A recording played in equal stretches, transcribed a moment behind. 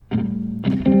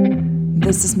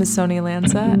This is Miss Sony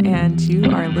Lanza, and you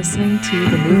are listening to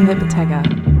The Movement Bottega.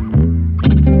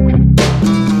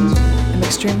 I'm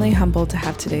extremely humbled to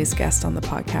have today's guest on the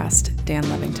podcast, Dan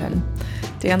Levington.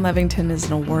 Dan Levington is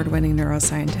an award-winning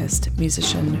neuroscientist,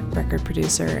 musician, record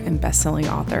producer, and best-selling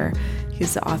author.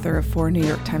 He's the author of 4 New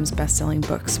York Times best-selling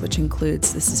books, which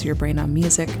includes This Is Your Brain on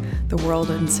Music, The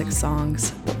World in 6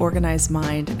 Songs, The Organized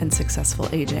Mind, and Successful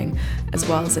Aging, as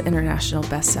well as the international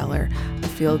bestseller, A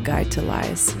Field Guide to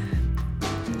Lies.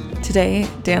 Today,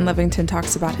 Dan Levington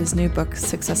talks about his new book,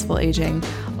 Successful Aging,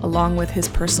 along with his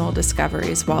personal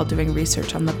discoveries while doing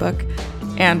research on the book,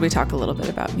 and we talk a little bit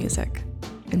about music.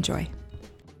 Enjoy.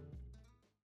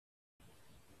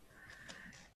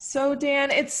 So,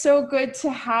 Dan, it's so good to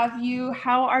have you.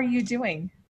 How are you doing?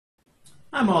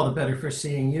 I'm all the better for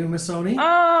seeing you, Miss Sony.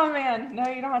 Oh, man. No,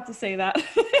 you don't have to say that.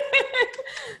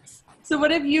 So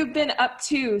what have you been up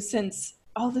to since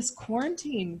all this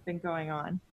quarantine been going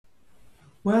on?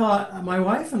 Well, my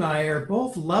wife and I are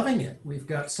both loving it. We've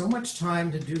got so much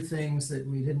time to do things that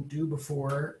we didn't do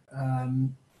before.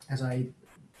 As I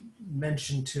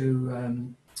mentioned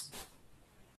to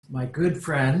my good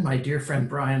friend, my dear friend,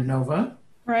 Brian Nova.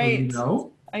 Right. Who you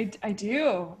know. I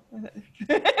do.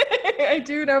 I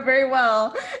do know very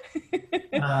well.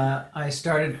 I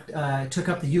took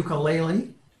up the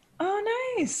ukulele.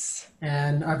 Oh, nice.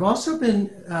 And I've also been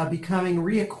becoming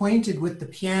reacquainted with the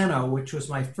piano, which was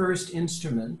my first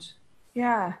instrument.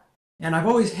 Yeah. And I've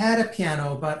always had a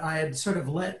piano, but I had sort of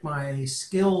let my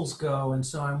skills go. And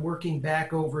so I'm working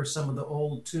back over some of the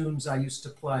old tunes I used to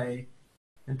play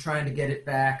and trying to get it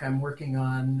back. I'm working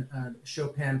on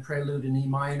Chopin Prelude in E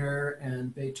minor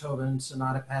and Beethoven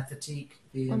Sonata Pathétique,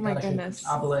 the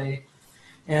Cantabile.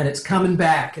 And it's coming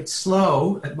back. It's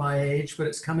slow at my age, but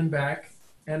it's coming back.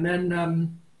 And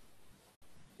then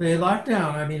the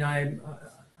lockdown, I mean,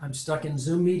 I'm stuck in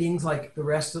Zoom meetings like the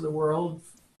rest of the world.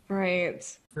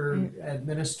 Right. For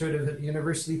administrative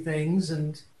university things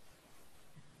and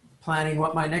planning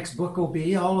what my next book will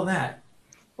be, all of that.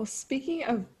 Well, speaking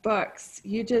of books,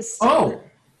 you just... Oh,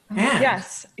 and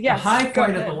yes. The high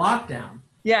point of the lockdown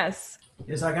yes.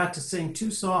 is I got to sing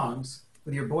 2 songs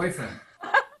with your boyfriend,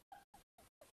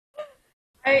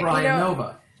 Brian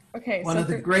Nova. Okay, one of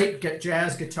the great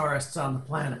jazz guitarists on the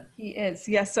planet. He is,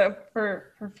 yes. So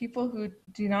for people who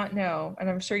do not know, and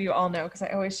I'm sure you all know because I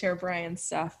always share Brian's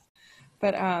stuff,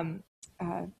 but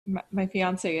my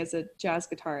fiance is a jazz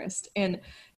guitarist. And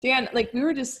Dan, like we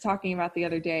were just talking about the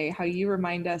other day, how you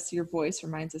remind us, your voice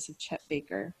reminds us of Chet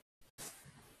Baker.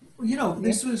 Well, you know,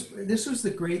 this was the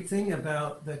great thing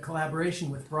about the collaboration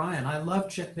with Brian. I love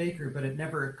Chet Baker, but it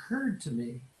never occurred to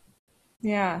me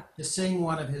to sing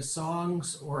one of his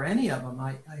songs or any of them.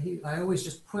 I always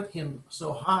just put him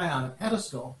so high on a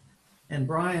pedestal. And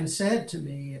Brian said to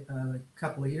me a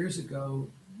couple of years ago,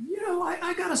 you know,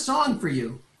 I got a song for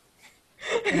you.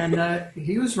 And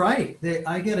he was right.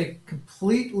 I get a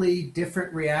completely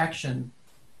different reaction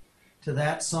to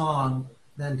that song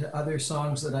than to other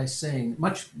songs that I sing.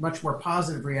 Much more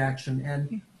positive reaction.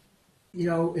 And, you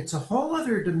know, it's a whole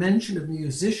other dimension of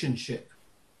musicianship.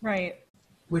 Right.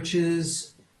 Which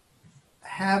is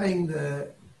having the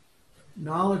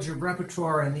knowledge of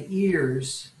repertoire and the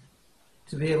ears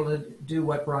to be able to do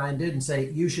what Brian did and say,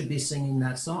 you should be singing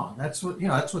that song. That's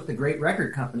what the great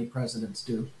record company presidents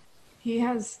do. He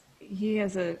has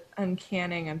an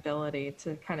uncanny ability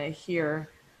to kind of hear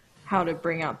how to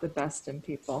bring out the best in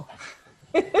people.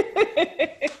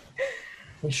 It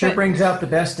sure brings out the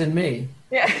best in me.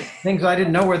 Yeah. Things I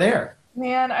didn't know were there.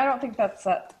 Man, I don't think that's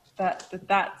that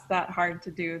hard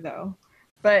to do though.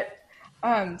 But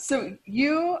so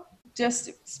you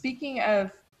just, speaking of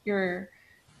your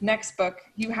next book,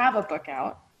 you have a book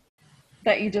out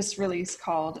that you just released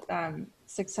called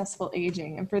Successful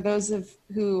Aging. And for those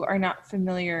who are not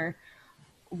familiar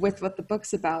with what the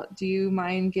book's about, do you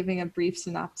mind giving a brief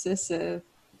synopsis of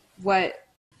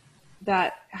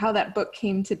how that book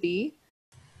came to be?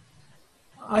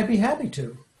 I'd be happy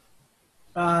to.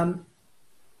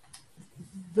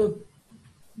 The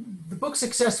book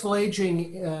Successful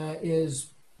Aging is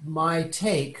my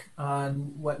take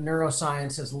on what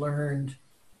neuroscience has learned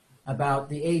about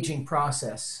the aging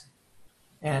process.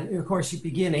 And of course, you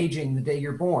begin aging the day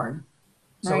you're born.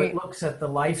 So right. It looks at the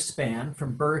lifespan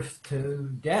from birth to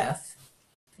death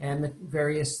and the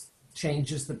various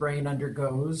changes the brain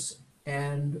undergoes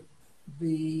and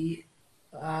the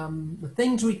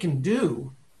things we can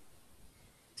do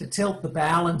to tilt the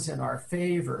balance in our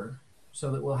favor so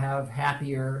that we'll have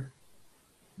happier,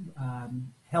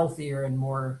 healthier, and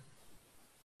more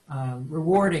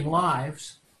rewarding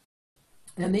lives.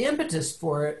 And the impetus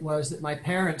for it was that my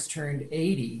parents turned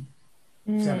 80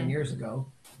 7 years ago.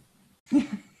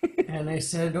 And they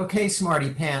said, okay, smarty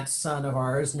pants, son of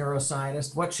ours,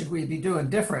 neuroscientist, what should we be doing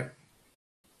different?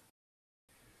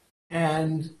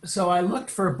 And so I looked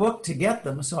for a book to get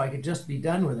them so I could just be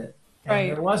done with it. And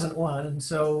there wasn't one. And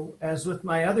so, as with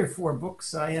my other 4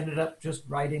 books, I ended up just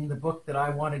writing the book that I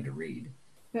wanted to read.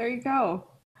 There you go.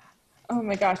 Oh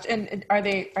my gosh. And are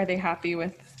they happy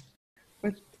with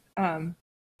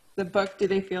the book? Do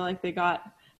they feel like they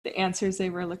got the answers they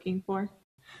were looking for?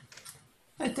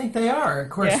 I think they are. Of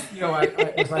course,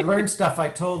 as I learned stuff, I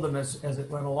told them as it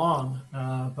went along.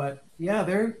 But yeah,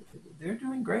 they're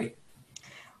doing great.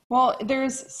 Well,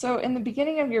 so in the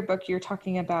beginning of your book, you're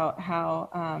talking about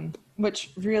how,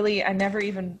 which really, I never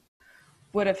even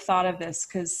would have thought of this,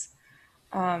 because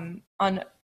on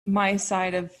my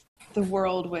side of the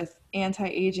world with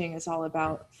anti-aging is all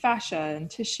about fascia and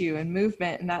tissue and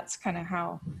movement. And that's kind of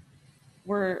how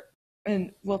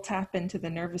we'll tap into the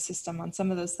nervous system on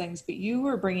some of those things. But you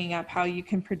were bringing up how you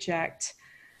can project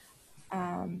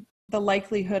the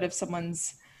likelihood of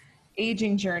someone's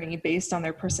aging journey based on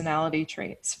their personality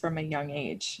traits from a young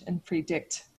age, and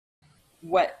predict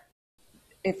what,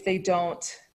 if they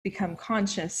don't become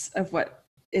conscious of what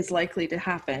is likely to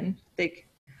happen, they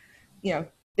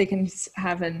can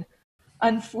have an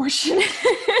unfortunate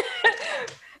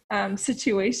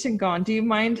situation gone. Do you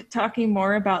mind talking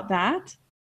more about that?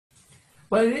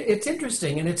 Well, it's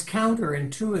interesting, and it's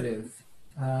counterintuitive.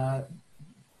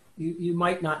 You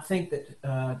might not think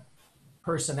that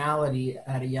personality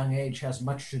at a young age has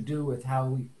much to do with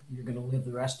how you're going to live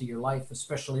the rest of your life,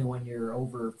 especially when you're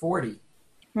over 40,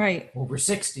 right? Over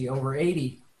 60, over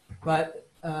 80. But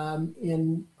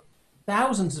in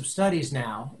thousands of studies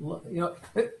now,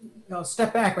 I'll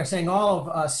step back by saying all of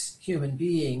us human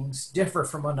beings differ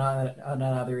from one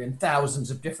another in thousands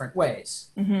of different ways.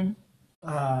 Mm-hmm.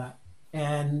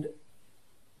 And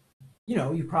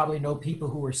you probably know people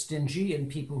who are stingy and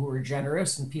people who are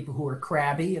generous and people who are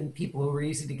crabby and people who are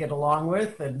easy to get along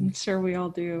with. And I'm sure we all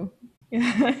do.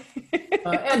 And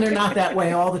they're not that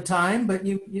way all the time, but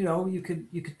you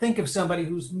could think of somebody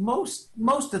who's most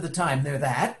of the time they're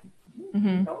that.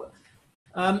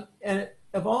 Mm-hmm. And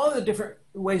of all the different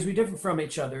ways we differ from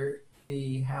each other,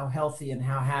 how healthy and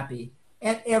how happy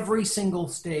at every single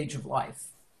stage of life.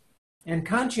 And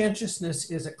conscientiousness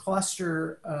is a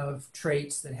cluster of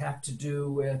traits that have to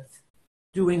do with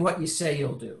doing what you say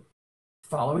you'll do,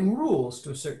 following rules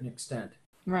to a certain extent,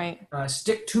 right?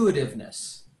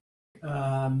 Stick-to-itiveness,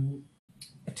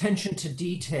 attention to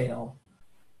detail,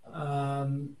 a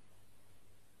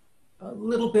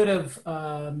little bit of,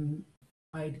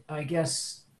 I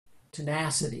guess,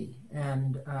 tenacity,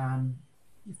 and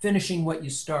finishing what you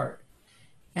start.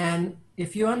 And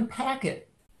if you unpack it,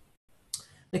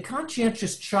 the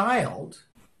conscientious child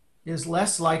is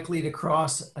less likely to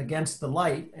cross against the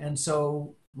light, and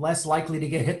so less likely to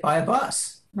get hit by a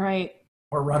bus. Right.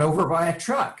 Or run over by a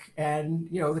truck. And,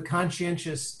 the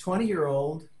conscientious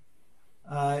 20-year-old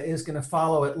is going to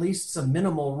follow at least some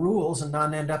minimal rules and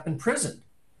not end up in prison.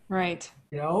 Right.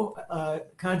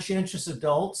 Conscientious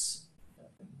adults,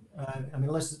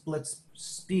 let's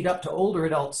speed up to older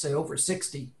adults, say over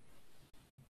 60.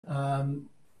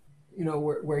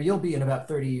 Where you'll be in about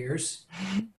 30 years.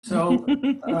 So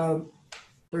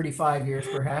 35 years,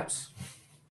 perhaps.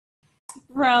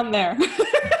 Around there.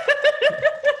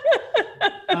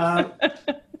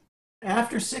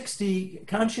 After 60,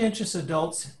 conscientious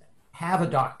adults have a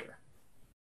doctor.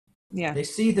 Yeah. They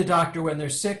see the doctor when they're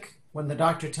sick. When the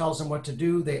doctor tells them what to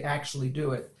do, they actually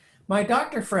do it. My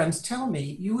doctor friends tell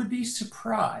me you would be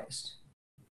surprised,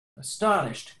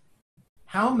 astonished,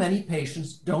 how many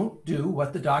patients don't do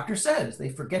what the doctor says. They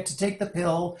forget to take the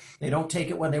pill. They don't take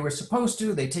it when they were supposed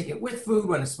to. They take it with food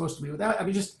when it's supposed to be without.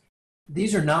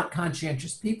 These are not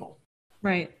conscientious people.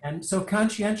 Right. And so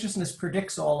conscientiousness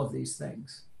predicts all of these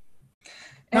things.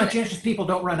 Conscientious people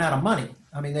don't run out of money.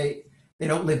 They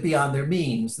don't live beyond their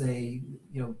means. They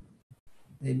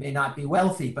may not be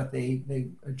wealthy, but they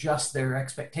adjust their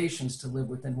expectations to live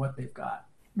within what they've got.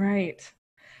 Right.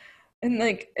 And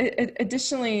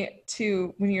additionally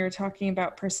to when you were talking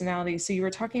about personality, so you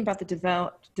were talking about the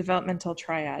developmental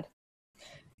triad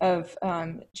of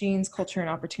genes, culture, and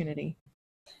opportunity.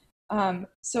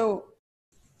 So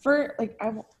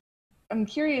I'm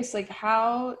curious,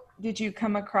 how did you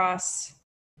come across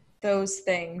those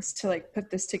things to put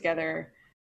this together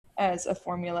as a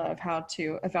formula of how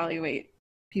to evaluate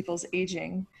people's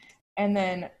aging? And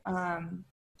then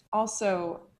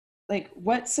also,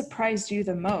 what surprised you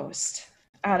the most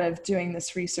out of doing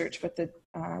this research with the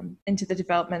into the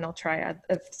developmental triad,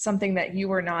 of something that you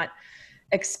were not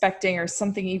expecting, or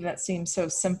something even that seems so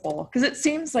simple? Because it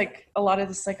seems like a lot of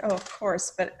this, oh, of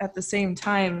course, but at the same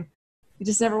time, you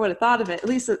just never would have thought of it, at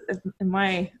least on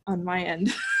my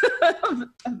end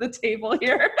of the table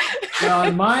here. Well,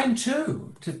 and mine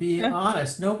too, to be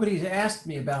honest. Nobody's asked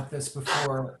me about this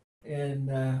before in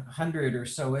 100 or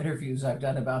so interviews I've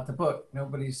done about the book.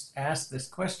 Nobody's asked this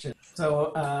question.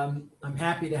 So I'm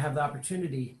happy to have the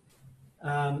opportunity.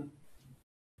 And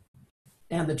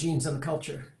the genes and the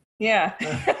culture. Yeah.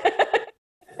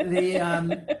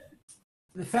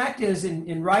 The fact is,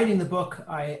 in writing the book,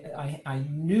 I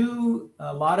knew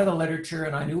a lot of the literature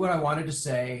and I knew what I wanted to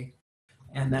say.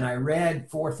 And then I read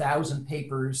 4,000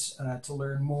 papers to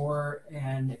learn more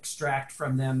and extract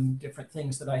from them different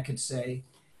things that I could say.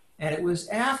 And it was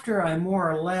after I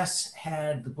more or less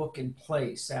had the book in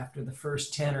place, after the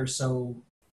first 10 or so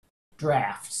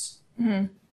drafts,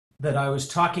 that I was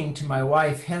talking to my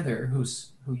wife, Heather, who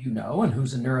you know, and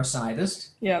who's a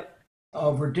neuroscientist. Yep.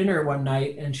 Over dinner one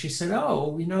night, and she said,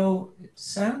 "Oh, it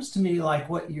sounds to me like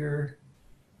what you're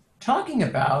talking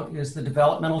about is the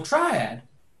developmental triad."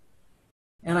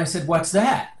 And I said, "What's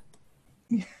that?"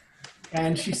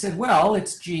 And she said, "Well,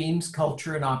 it's genes,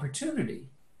 culture, and opportunity."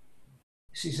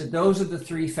 She said, "Those are the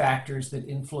three factors that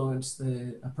influence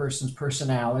a person's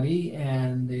personality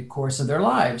and the course of their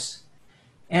lives."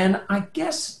 And I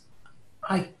guess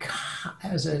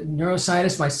as a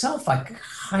neuroscientist myself, I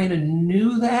kind of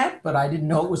knew that, but I didn't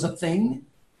know it was a thing.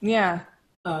 Yeah.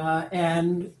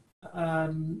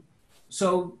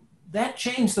 So that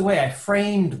changed the way I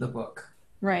framed the book.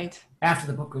 Right. After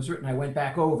the book was written, I went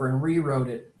back over and rewrote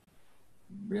it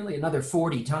really another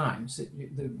 40 times.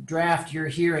 The draft you're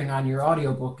hearing on your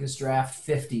audiobook is draft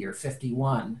 50 or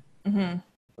 51. Mm-hmm.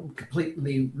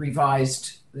 Completely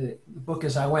revised the book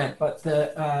as I went, but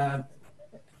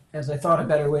as I thought of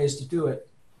better ways to do it.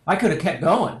 I could have kept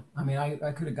going. I mean,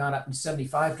 I could have gone up in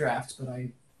 75 drafts, but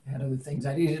I had other things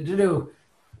I needed to do.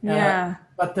 Yeah.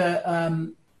 But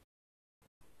the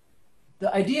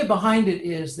idea behind it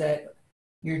is that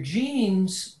your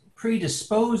genes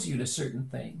predispose you to certain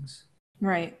things.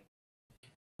 Right.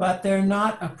 But they're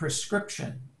not a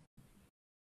prescription.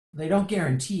 They don't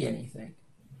guarantee anything.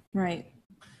 Right.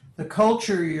 The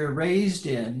culture you're raised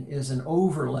in is an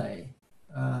overlay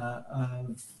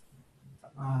of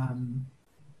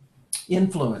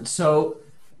influence. So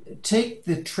take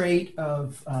the trait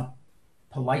of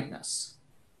politeness.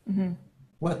 Mm-hmm.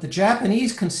 What the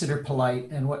Japanese consider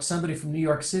polite and what somebody from New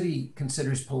York City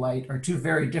considers polite are two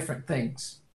very different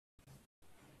things.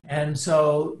 And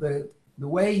so the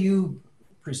way you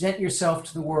present yourself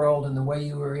to the world and the way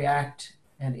you react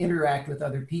and interact with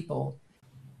other people,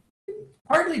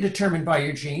 partly determined by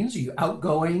your genes. Are you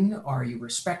outgoing? Are you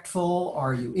respectful?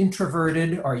 Are you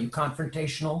introverted? Are you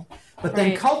confrontational? But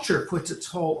then culture puts its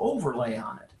whole overlay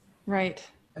on it. Right.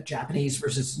 A Japanese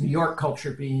versus New York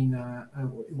culture being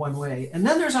one way. And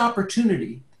then there's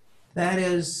opportunity. That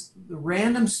is the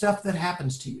random stuff that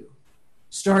happens to you.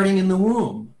 Starting in the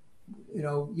womb,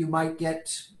 you might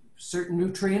get certain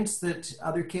nutrients that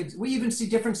other kids, we even see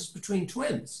differences between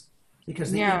twins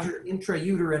because the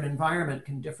intrauterine environment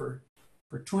can differ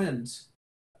for twins.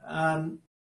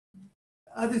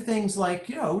 Other things like,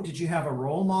 did you have a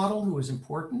role model who was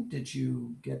important? Did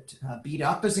you get beat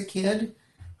up as a kid?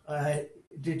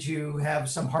 Did you have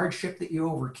some hardship that you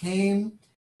overcame?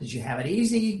 Did you have it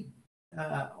easy?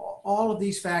 All of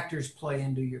these factors play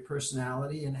into your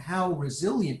personality and how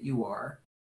resilient you are,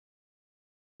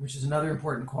 which is another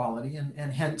important quality,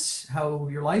 and hence how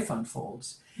your life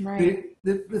unfolds. Right.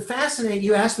 The fascinating,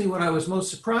 you asked me what I was most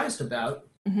surprised about.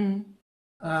 Mm-hmm.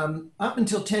 Up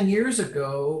until 10 years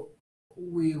ago,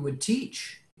 we would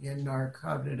teach in our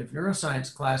cognitive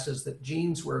neuroscience classes that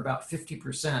genes were about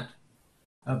 50%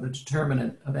 of the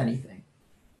determinant of anything.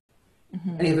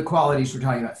 Mm-hmm. Any of the qualities we're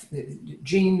talking about.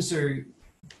 Genes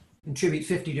contribute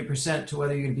 50% to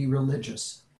whether you're going to be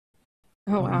religious.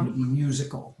 Oh, wow. To be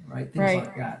musical, right? Things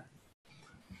like that.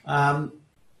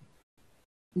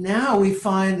 Now we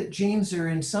find that genes are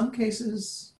in some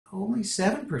cases only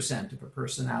 7% of a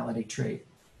personality trait.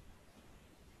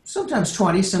 Sometimes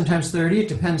 20, sometimes 30. It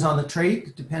depends on the trait.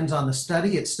 It depends on the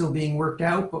study. It's still being worked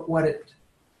out. But what it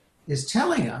is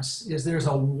telling us is there's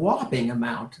a whopping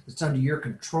amount that's under your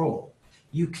control.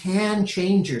 You can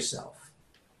change yourself.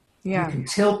 Yeah. You can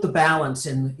tilt the balance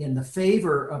in the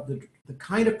favor of the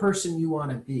kind of person you want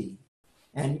to be.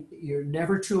 And you're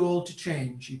never too old to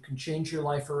change. You can change your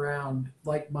life around,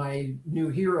 like my new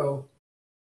hero,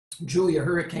 Julia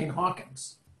Hurricane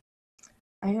Hawkins.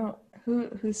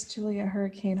 Who's Julia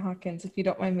Hurricane Hawkins, if you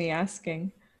don't mind me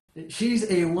asking? She's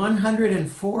a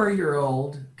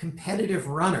 104-year-old competitive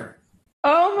runner.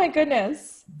 Oh my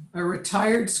goodness. A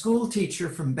retired school teacher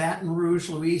from Baton Rouge,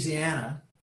 Louisiana.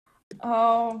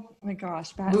 Oh my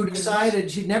gosh. Who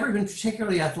decided she'd never been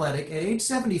particularly athletic. At age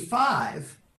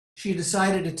 75, she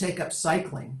decided to take up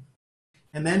cycling.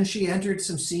 And then she entered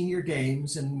some senior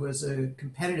games and was a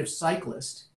competitive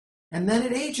cyclist. And then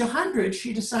at age 100,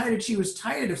 she decided she was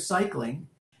tired of cycling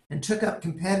and took up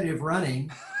competitive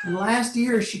running. And last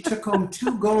year, she took home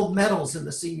 2 gold medals in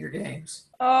the senior games.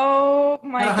 Oh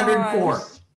my god. 104.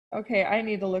 Gosh. Okay, I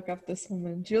need to look up this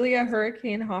woman. Julia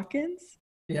Hurricane Hawkins?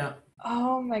 Yeah.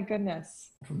 Oh my goodness.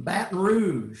 From Baton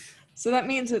Rouge. So that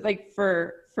means that, like,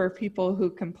 for people who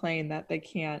complain that they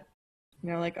can't,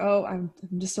 like, oh, I'm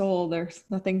just old, there's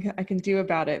nothing I can do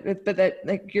about it. But that,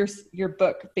 like, your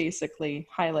book basically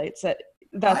highlights that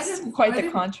that's quite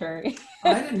the contrary.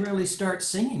 I didn't really start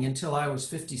singing until I was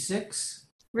 56.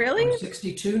 Really? I'm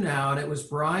 62 now, and it was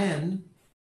Brian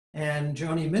and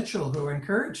Joni Mitchell who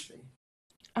encouraged me.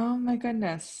 Oh my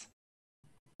goodness.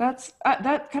 That's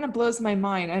that kind of blows my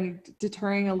mind, and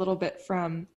deterring a little bit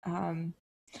from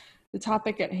the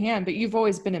topic at hand. But you've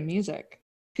always been in music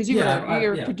because you're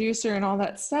a producer and all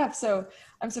that stuff. So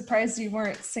I'm surprised you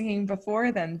weren't singing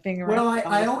before then. Being around. Well,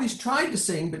 I always tried to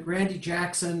sing, but Randy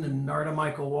Jackson and Narda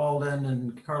Michael Walden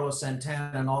and Carlos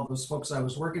Santana and all those folks I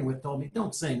was working with told me,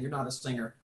 "Don't sing. You're not a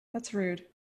singer." That's rude.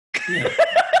 Yeah.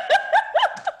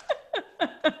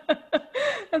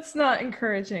 That's not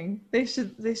encouraging. They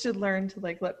should learn to,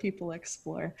 like, let people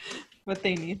explore what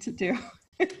they need to do.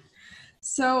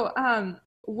 So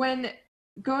when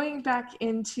going back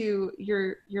into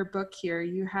your book here,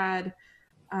 you had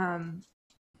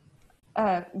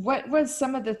what was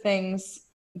some of the things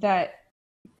that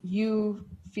you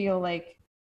feel like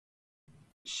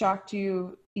shocked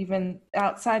you, even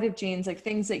outside of genes, like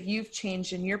things that you've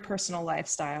changed in your personal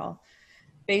lifestyle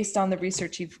based on the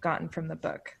research you've gotten from the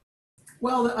book?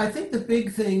 Well, I think the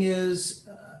big thing is,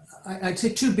 I'd say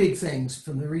 2 big things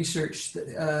from the research.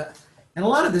 And a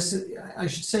lot of this, I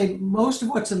should say, most of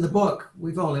what's in the book,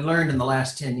 we've only learned in the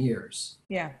last 10 years.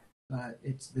 Yeah.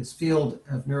 This field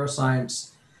of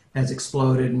neuroscience has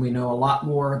exploded, and we know a lot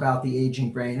more about the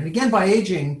aging brain. And again, by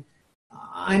aging,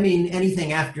 I mean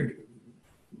anything after,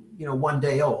 1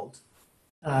 day old.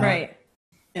 Right.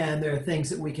 And there are things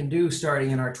that we can do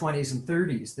starting in our 20s and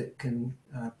 30s that can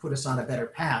put us on a better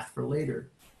path for later.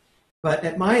 But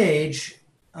at my age,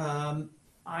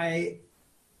 I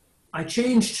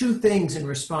changed 2 things in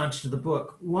response to the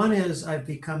book. One is I've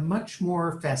become much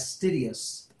more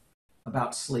fastidious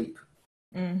about sleep.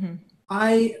 Mm-hmm.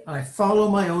 I follow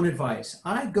my own advice.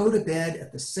 I go to bed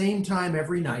at the same time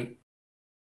every night,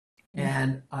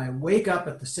 and I wake up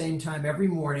at the same time every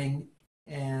morning,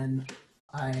 and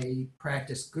I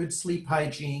practice good sleep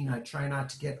hygiene. I try not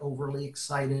to get overly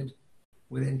excited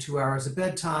within 2 hours of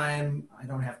bedtime. I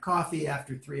don't have coffee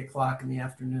after 3 o'clock in the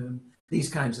afternoon, these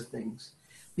kinds of things.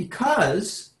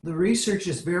 Because the research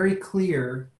is very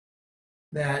clear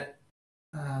that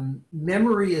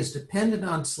memory is dependent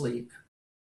on sleep,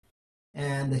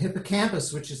 and the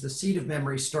hippocampus, which is the seat of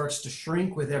memory, starts to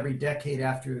shrink with every decade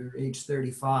after age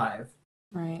 35.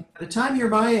 Right. By the time you're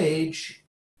my age,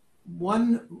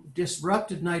 1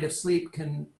 disrupted night of sleep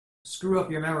can screw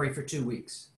up your memory for 2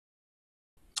 weeks.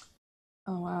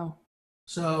 Oh, wow.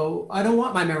 So I don't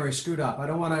want my memory screwed up. I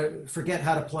don't want to forget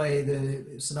how to play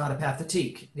the Sonata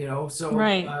Pathétique, so,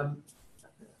 right.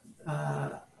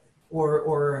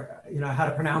 Or how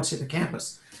to pronounce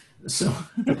hippocampus. So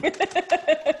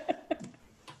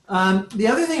the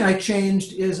other thing I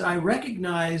changed is I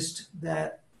recognized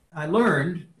that I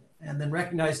learned and then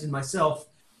recognized in myself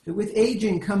that with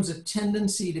aging comes a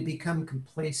tendency to become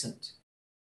complacent,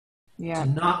 to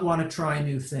not want to try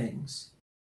new things.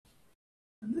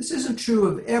 And this isn't true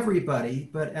of everybody,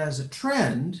 but as a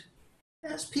trend,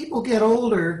 as people get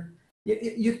older,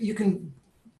 you can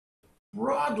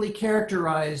broadly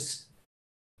characterize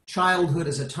childhood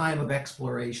as a time of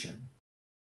exploration,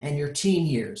 and your teen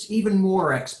years, even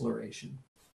more exploration.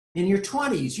 In your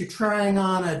 20s, you're trying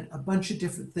on a bunch of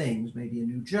different things, maybe a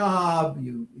new job,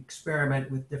 you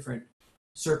experiment with different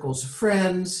circles of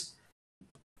friends.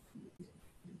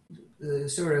 The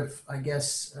sort of, I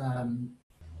guess,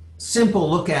 simple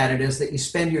look at it is that you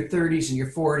spend your 30s and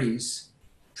your 40s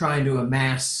trying to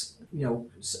amass,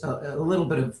 a little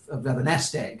bit of a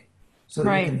nest egg so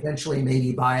that you can eventually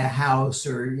maybe buy a house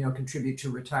or, contribute to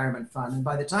a retirement fund. And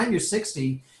by the time you're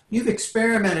 60, you've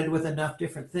experimented with enough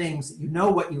different things that you know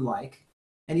what you like,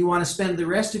 and you want to spend the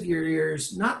rest of your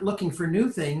years not looking for new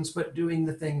things, but doing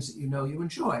the things that you know you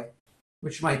enjoy,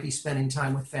 which might be spending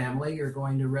time with family or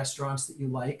going to restaurants that you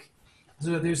like.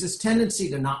 So there's this tendency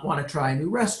to not want to try a new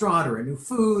restaurant or a new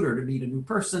food or to meet a new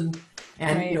person.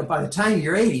 And by the time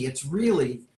you're 80, it's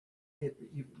really,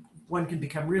 one can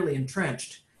become really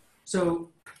entrenched.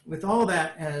 So with all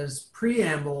that as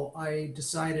preamble, I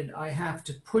decided I have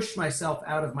to push myself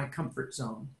out of my comfort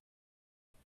zone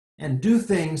and do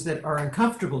things that are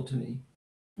uncomfortable to me,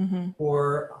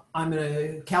 or I'm going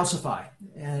to calcify.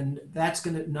 And that's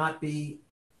going to not be,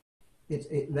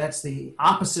 that's the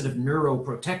opposite of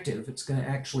neuroprotective. It's going to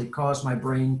actually cause my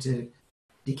brain to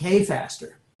decay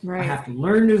faster. Right. I have to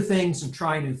learn new things and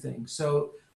try new things.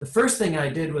 So the first thing I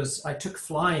did was I took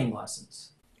flying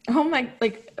lessons. Oh my,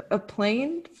 like a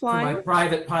plane flying? For my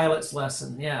private pilot's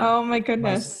lesson, yeah. Oh my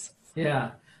goodness.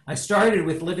 Yeah. I started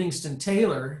with Livingston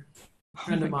Taylor, a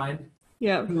friend of mine,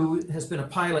 who has been a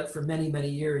pilot for many, many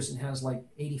years and has like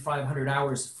 8,500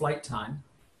 hours of flight time.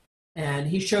 And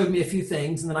he showed me a few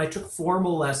things, and then I took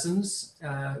formal lessons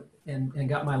and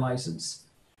got my license.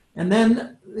 And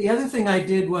then the other thing I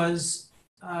did was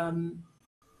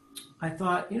I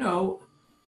thought, you know,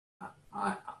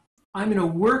 I'm going to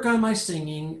work on my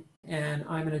singing, and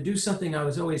I'm going to do something I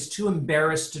was always too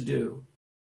embarrassed to do,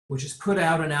 which is put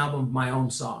out an album of my own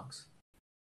songs.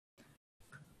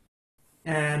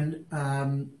 And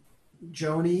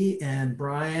Joni and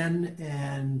Brian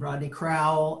and Rodney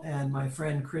Crowell and my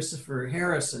friend Christopher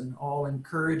Harrison all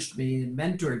encouraged me and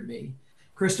mentored me.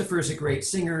 Christopher's a great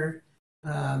singer.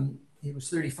 He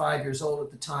was 35 years old at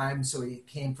the time, so he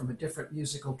came from a different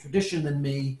musical tradition than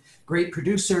me. Great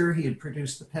producer. He had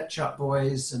produced the Pet Shop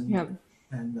Boys and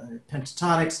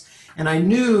Pentatonix. And I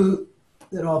knew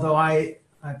that although I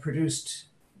produced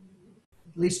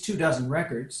at least 24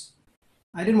 records,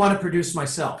 I didn't want to produce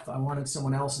myself. I wanted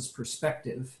someone else's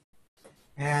perspective.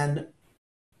 And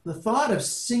the thought of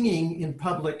singing in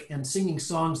public and singing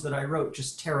songs that I wrote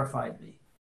just terrified me,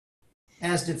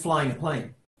 as did flying a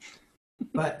plane.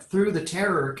 But through the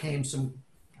terror came some,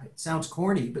 it sounds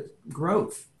corny, but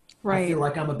growth. Right. I feel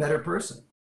like I'm a better person.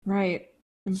 Right.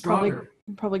 And stronger.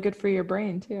 Probably good for your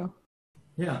brain too.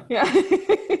 Yeah. Yeah.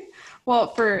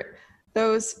 Well, for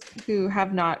those who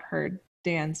have not heard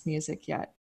Dan's music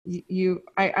yet,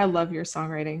 I love your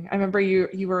songwriting. I remember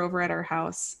you were over at our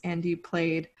house and you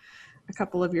played a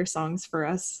couple of your songs for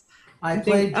us. I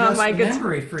played Just a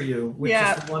Memory for You, which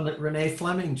is the one that Renee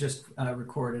Fleming just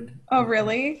recorded. Oh,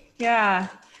 really? Yeah.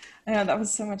 Yeah, that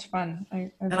was so much fun.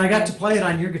 I got to play it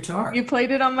on your guitar. You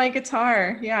played it on my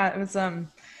guitar. Yeah, it was,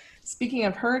 speaking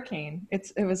of hurricane,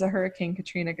 it was a Hurricane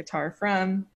Katrina guitar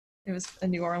it was a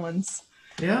New Orleans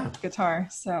guitar.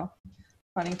 So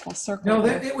funny full circle. No,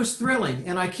 it was thrilling.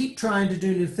 And I keep trying to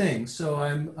do new things. So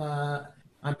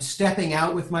I'm stepping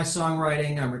out with my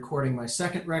songwriting. I'm recording my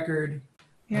second record.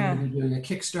 Yeah. I'm going to be doing a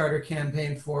Kickstarter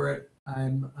campaign for it.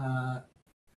 I'm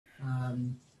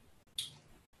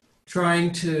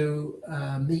trying to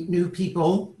meet new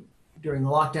people. During the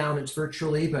lockdown, it's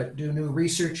virtually, but do new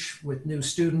research with new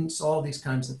students, all these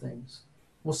kinds of things.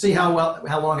 We'll see how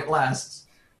long it lasts.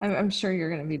 I'm sure you're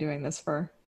going to be doing this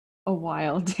for a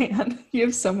while, Dan. You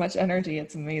have so much energy.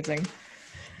 It's amazing.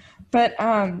 But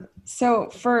so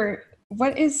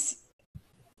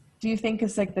do you think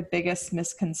is like the biggest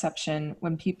misconception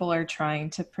when people are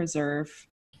trying to preserve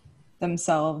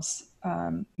themselves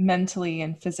mentally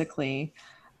and physically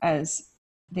as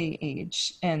they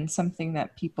age, and something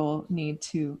that people need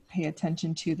to pay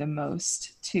attention to the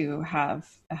most to have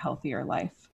a healthier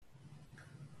life?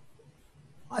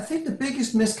 I think the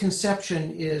biggest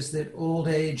misconception is that old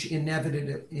age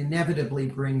inevitably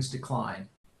brings decline.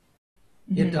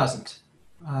 Mm-hmm. It doesn't.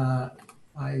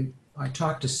 I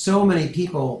talked to so many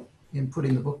people in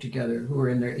putting the book together who are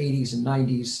in their 80s and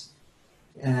 90s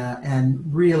and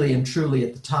really and truly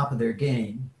at the top of their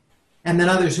game. And then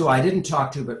others who I didn't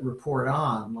talk to but report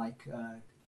on, like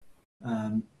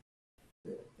a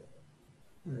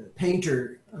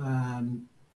painter in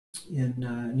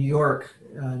New York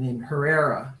named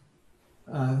Herrera,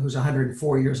 who's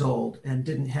 104 years old and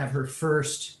didn't have her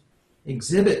first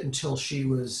exhibit until she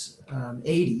was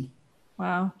 80.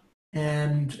 Wow.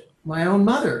 And my own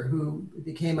mother, who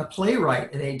became a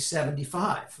playwright at age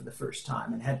 75 for the first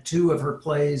time and had 2 of her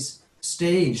plays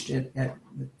staged at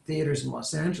the theaters in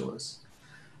Los Angeles.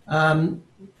 I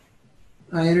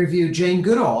interviewed Jane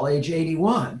Goodall, age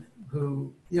 81,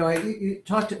 who, you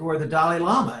talked to, or the Dalai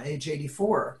Lama, age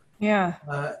 84. Yeah.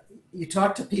 You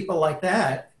talk to people like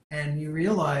that and you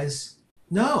realize,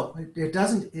 no, it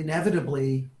doesn't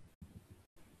inevitably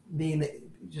mean that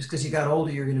just because you got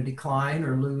older, you're going to decline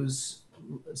or lose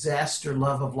zest or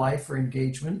love of life or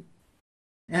engagement.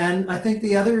 And I think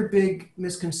the other big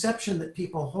misconception that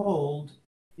people hold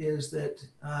is that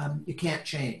you can't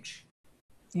change.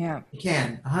 Yeah. You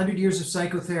can. 100 years of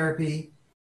psychotherapy,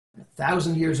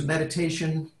 1,000 years of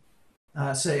meditation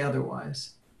say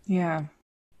otherwise. Yeah.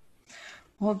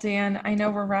 Well, Dan, I know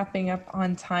we're wrapping up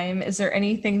on time. Is there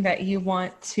anything that you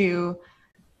want to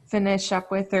finish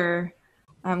up with or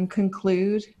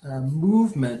conclude?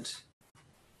 Movement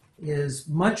is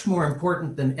much more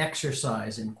important than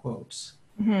exercise, in quotes.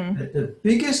 Mm-hmm. The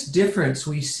biggest difference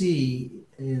we see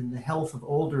in the health of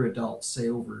older adults, say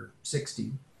over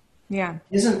 60,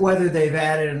 isn't whether they've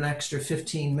added an extra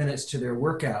 15 minutes to their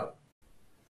workout.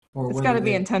 It's got to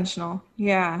be intentional.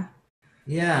 Yeah.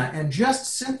 Yeah, and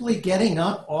just simply getting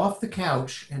up off the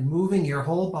couch and moving your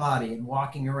whole body and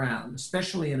walking around,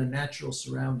 especially in a natural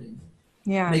surrounding,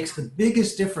 makes the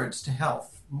biggest difference to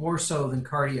health, more so than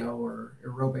cardio or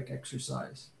aerobic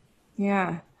exercise.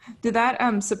 Yeah. Did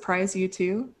that surprise you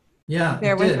too? Yeah, it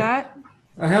did. With that?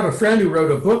 I have a friend who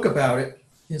wrote a book about it.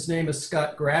 His name is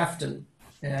Scott Grafton,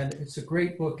 and it's a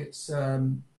great book. It's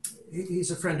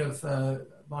he's a friend of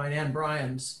mine and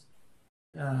Brian's.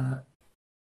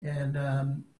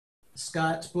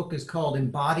 Scott's book is called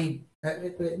Embodied,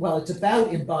 it's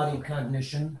about embodied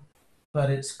cognition,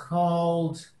 but it's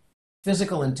called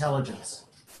Physical Intelligence.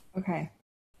 Okay.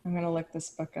 I'm going to look this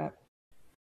book up.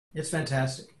 It's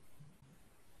fantastic.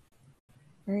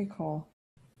 Very cool.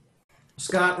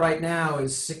 Scott right now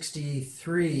is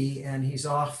 63 and he's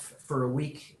off for a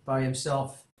week by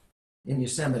himself in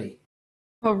Yosemite.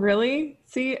 Oh, really?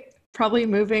 See, probably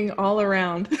moving all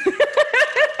around.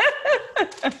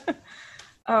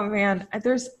 Oh man,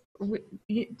 there's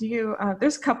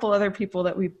a couple other people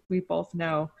that we both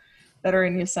know that are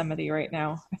in Yosemite right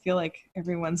now. I feel like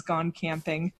everyone's gone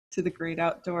camping to the great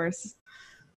outdoors.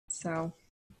 So,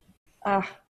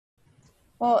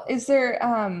 well, is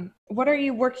there, what are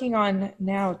you working on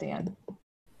now, Dan?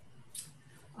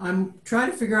 I'm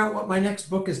trying to figure out what my next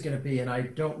book is going to be, and I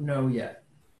don't know yet.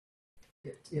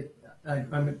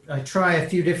 I try a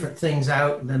few different things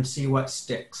out and then see what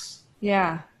sticks.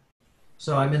 Yeah.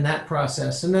 So I'm in that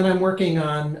process. And then I'm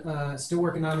still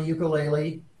working on the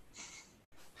ukulele,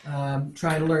 trying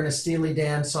to learn a Steely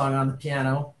Dan song on the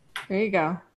piano. There you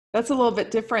go. That's a little bit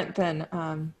different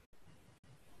than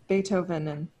Beethoven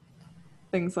and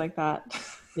things like that.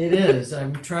 It is.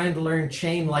 I'm trying to learn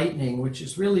Chain Lightning, which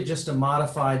is really just a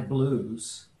modified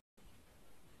blues.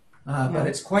 But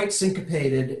it's quite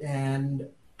syncopated and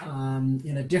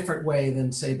in a different way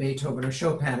than, say, Beethoven or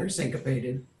Chopin are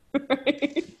syncopated.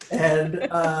 And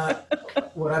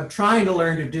what I'm trying to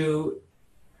learn to do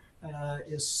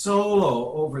is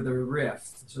solo over the riff.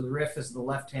 So the riff is the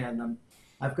left hand.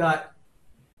 I've got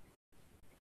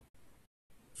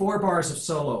 4 bars of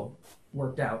solo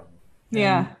worked out.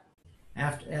 Yeah.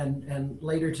 And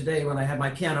later today, when I have my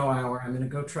piano hour, I'm going to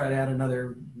go try to add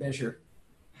another measure.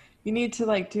 You need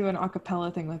to do an a cappella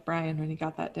thing with Brian when you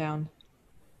got that down.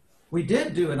 We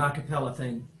did do an a cappella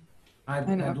thing.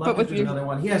 I'd love to do another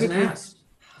one. He hasn't asked.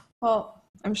 Well,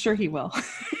 I'm sure he will.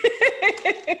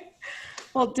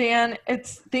 Well, Dan,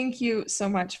 thank you so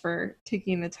much for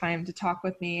taking the time to talk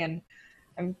with me. And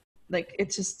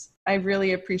I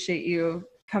really appreciate you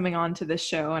coming on to this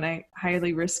show, and I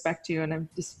highly respect you. And I'm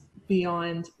just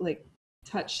beyond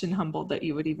touched and humbled that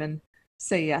you would even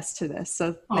say yes to this.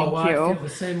 So thank you. I feel the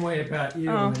same way about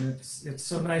you. And it's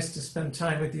so nice to spend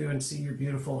time with you and see your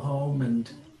beautiful home.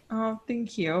 And oh,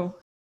 thank you.